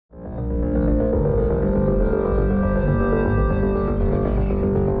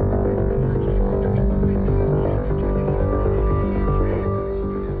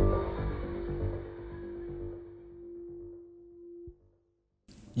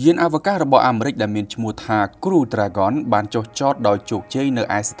យានអវកាសរបស់អាមេរិកដែលមានឈ្មោះថា Crew Dragon បានចុះចតដោយជោគជ័យនៅ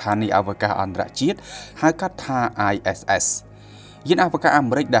ឯស្ថានីយ៍អវកាសអន្តរជាតិហៅកាត់ថា ISS យានអវកាសអា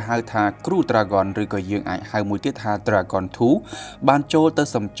មេរិកដែលហៅថា Crew Dragon ឬក៏យើងអាចហៅមួយទៀតថា Dragon 2បានចូលទៅ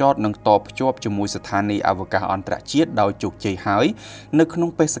សម្ចតនិងតភ្ជាប់ជាមួយស្ថានីយ៍អវកាសអន្តរជាតិដោយជោគជ័យហើយនៅក្នុង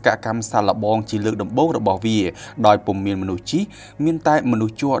បេសកកម្មសាកល្បងជាលើកដំបូងរបស់វាដោយពុំមានមនុស្សជិះមានតែមនុ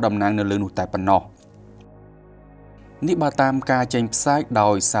ស្សជួរតំណាងនៅលើនោះតែប៉ុណ្ណោះនេះបើតាមការចេញផ្សាយដោ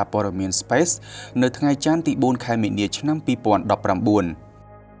យសារព័ត៌មាន Space នៅថ្ងៃច័ន្ទទី4 ខែមីនាឆ្នាំ2019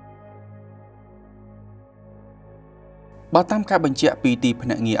បើតាមការបញ្ជាក់ពីទីភ្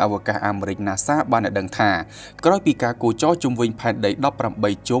នាក់ងារអវកាសអាមេរិក NASA បានដឹងថាក្រោយពីការគូចរជុំវិញផែនដី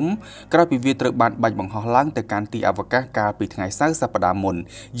18ជុំក្រោយពីវាត្រូវបានបាញ់បង្ហោះឡើងទៅកាន់ទីអវកាសកាលពីថ្ងៃសៅរ៍សប្តាហ៍មុន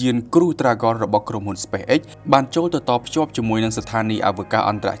យាន Crew Dragon របស់ក្រុមហ៊ុន SpaceX បានចូលទៅតភ្ជាប់ជាមួយនឹងស្ថានីយ៍អវកាស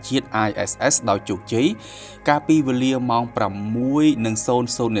អន្តរជាតិ ISS ដោយជោគជ័យកាលពីវេលាម៉ោង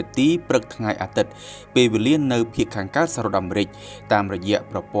 6:00 នាទីព្រឹកថ្ងៃអាទិត្យពេលវេលានៅភាគខាងកើតសហរដ្ឋអាមេរិកតាមរយៈ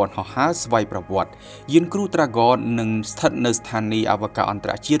ប្រព័ន្ធហោះហើរស្វ័យប្រវត្តិយាន Crew Dragon នឹងស្ថិតនៅស្ថានីយ៍អវកាសអន្ត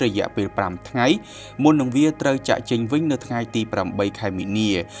រជាតិរយៈពេល5ថ្ងៃមុននឹងវាត្រូវចាក់ចេញវិញនៅថ្ងៃទី8ខែមីនា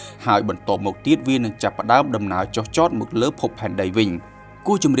ហើយបន្ទាប់មកទៀតវានឹងចាប់ផ្ដើមដំណើរចុះចតមកលើភពផែនដីវិញ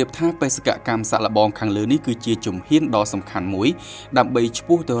គួរជម្រាបថាបេសកកម្មសាកល្បងខាងលើនេះគឺជាជំហានដ៏សំខាន់មួយដើម្បីឆ្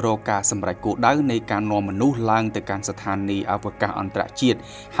ពោះទៅរកការសម្រេចគោលដៅនៃការនាំមនុស្សឡើងទៅកាន់ស្ថានីយ៍អវកាសអន្តរជាតិ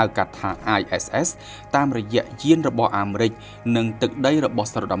ហៅកាត់ថា ISS តាមរយៈយានរបស់អាមេរិកនិងទឹកដីរបស់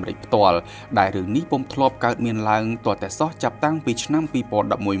សហរដ្ឋអាមេរិកផ្ទាល់ដែលរឿងនេះពុំធ្លាប់កើតមានឡើងទាល់តែសោះចាប់តាំងពីឆ្នាំ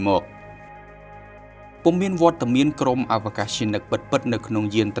2011មកពុំមានវត្តមានក្រុមអវកាសយានិកពិតៗនៅក្នុង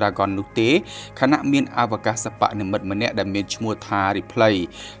យាន Dragon នោះទេខណៈមានអវកាសបនិមិត្តម្នាក់ដែលមានឈ្មោះថា Ripley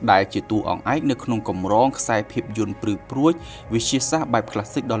ដែលជាតួអង្គឯកនៅក្នុងកម្រងខ្សែភាពយន្តព្រឺព្រួចវិទ្យាសាស្ត្របែបក្លា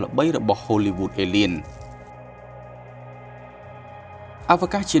សិកដ៏ល្បីរបស់ Hollywood Alienអវ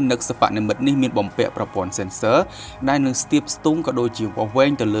កាសយានិកសបនិមិត្តនេះមានបំពាក់ប្រព័ន្ធ sensor ដែលនឹងស្ទាបស្ទង់ក៏ដូចជាវាស់វែ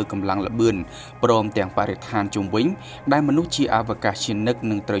ងទៅលើកម្លាំងល្បឿនព្រមទាំងបរិស្ថានជុំវិញដែលមនុស្សជាអវកាសយានិក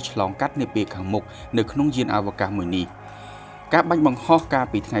នឹងត្រូវឆ្លងកាត់នាពេលខាងមុខនៅក្នុងយានអវកាសមួយនេះការបាញ់បង្ហោះកាល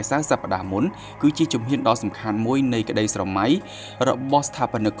ពីថ្ងៃសៅរ៍សប្តាហ៍មុនគឺជាជំហានដ៏សំខាន់មួយនៃក្តីស្រមៃរបស់ស្ថា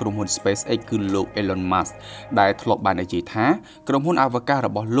បនិកក្រុមហ៊ុន SpaceX គឺលោក Elon Musk ដែលធ្លាប់បាននិយាយថាក្រុមហ៊ុនអវកាសរ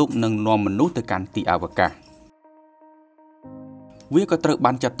បស់លោកនឹងនាំមនុស្សទៅកាន់ទីអវកាសវាក៏ត្រូវ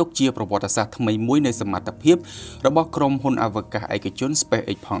បានចាត់ទុកជាប្រវត្តិសាស្ត្រថ្មីមួយនៃសមត្ថភាពរបស់ក្រុមហ៊ុនអវកាសឯកជន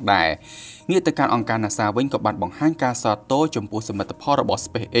SpaceX ផងដែរងាកទៅកាន់អង្គការ NASA វិញក៏បានបង្ហាញការសាទរចំពោះសមិទ្ធផលរបស់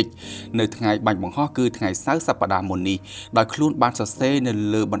SpaceX នៅថ្ងៃបាញ់បង្ហោះគឺថ្ងៃសៅរ៍សប្តាហ៍មុននេះដោយខ្លួនបានសរសេរនៅ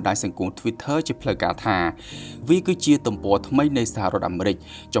លើបណ្ដាញសង្គម Twitter ជាផ្លូវការថាវាគឺជាទំព័រថ្មីនៃសហរដ្ឋអាមេរិក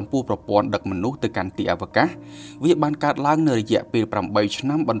ចំពោះប្រព័ន្ធដឹកមនុស្សទៅកាន់ទីអវកាសវាបានកើតឡើងនៅរយៈពេល8ឆ្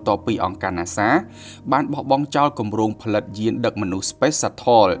នាំបន្ទាប់ពីអង្គការ NASA បានបោះបង់ចោលគម្រោងផលិតយានដឹកមនុស្សSpace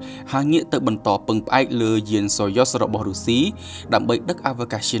Shuttle ហើយងាកទៅបន្តពឹងផ្អែកលើយាន Soyuz របស់រុស្ស៊ីដើម្បីដឹកអវ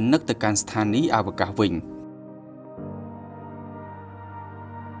កាសយានិកទៅកាន់ស្ថានីយ៍អវកាសវិញ